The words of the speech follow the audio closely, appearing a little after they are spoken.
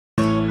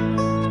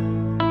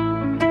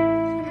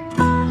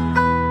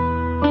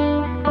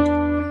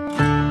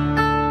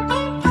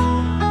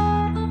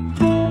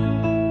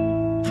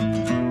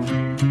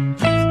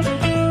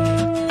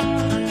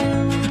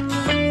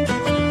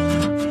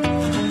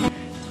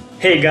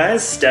Hey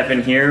guys,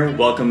 Stefan here.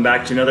 Welcome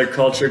back to another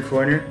Culture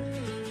Corner.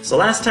 So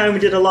last time we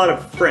did a lot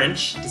of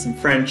French, did some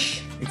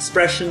French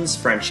expressions,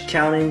 French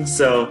counting,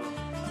 so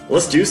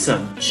let's do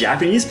some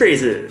Japanese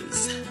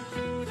phrases.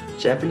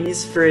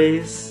 Japanese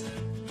phrase.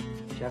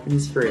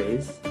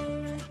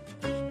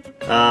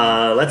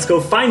 Let's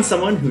go find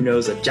someone who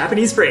knows a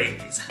Japanese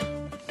phrase.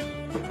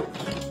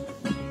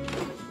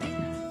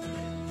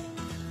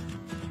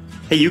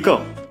 Hey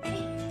Yuko,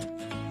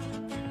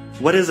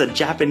 what is a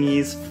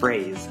Japanese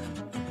phrase?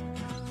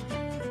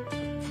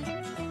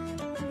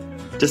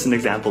 Just an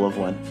example of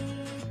one.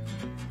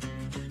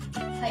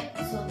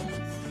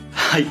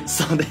 Hi,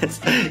 so this.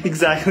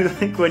 Exactly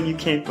like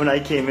when I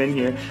came in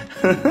here.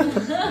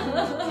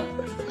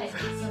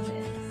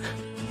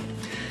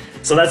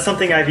 So that's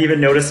something I've even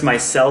noticed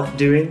myself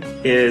doing,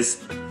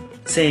 is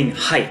saying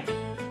hi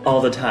all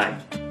the time.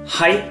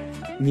 Hi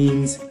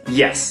means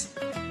yes.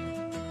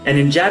 And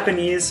in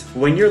Japanese,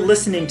 when you're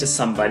listening to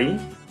somebody,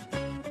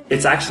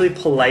 it's actually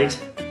polite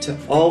to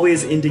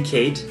always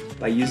indicate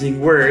by using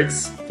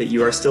words that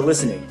you are still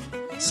listening.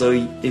 So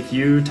if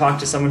you talk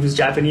to someone who's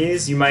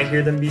Japanese, you might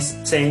hear them be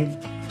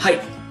saying hi,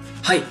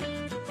 hi,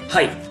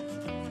 hi,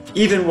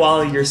 even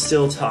while you're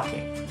still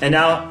talking. And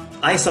now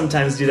I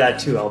sometimes do that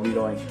too. I'll be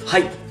going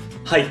hi,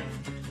 hi,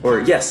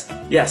 or yes,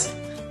 yes.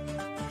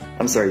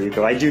 I'm sorry,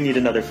 Yuko, I do need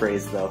another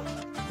phrase though.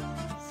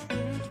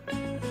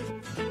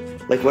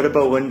 Like what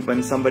about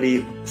when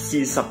somebody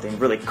sees something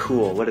really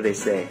cool, what do they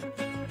say?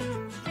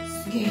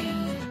 Sugee.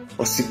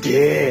 Oh,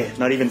 sugee!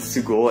 Not even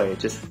sugoi,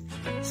 just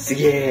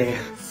sugee.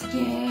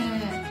 Sugee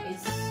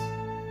is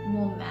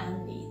more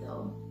manly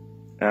though.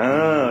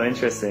 Oh,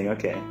 interesting,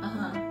 okay.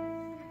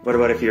 What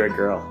about if you're a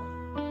girl?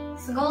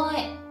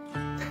 Sugoi!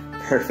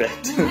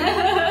 Perfect.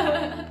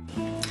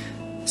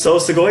 So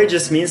sugoi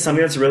just means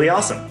something that's really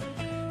awesome.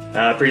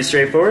 Pretty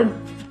straightforward.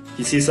 If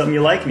you see something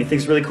you like and you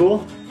think is really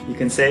cool, you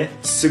can say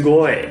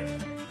sugoi.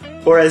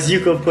 Or as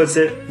Yuko puts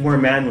it, more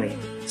manly,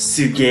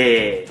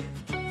 sugee.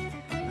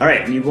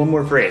 Alright, we need one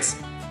more phrase.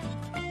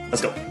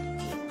 Let's go.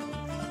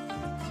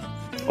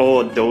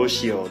 Oh,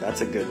 doshio, that's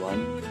a good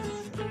one.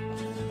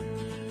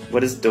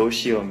 What does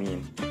doshio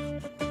mean?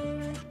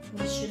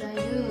 What should I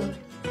do?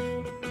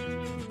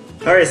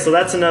 Alright, so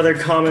that's another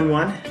common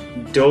one.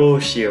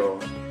 Doshio.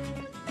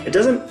 It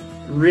doesn't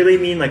really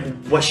mean like,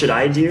 what should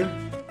I do?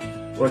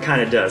 Well, it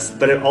kind of does.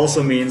 But it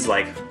also means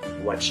like,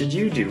 what should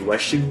you do? What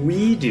should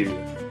we do?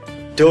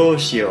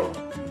 Doshio.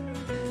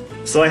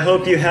 So I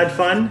hope you had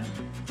fun,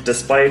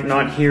 despite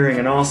not hearing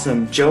an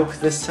awesome joke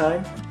this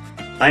time.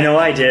 I know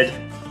I did,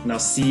 and I'll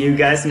see you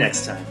guys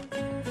next time.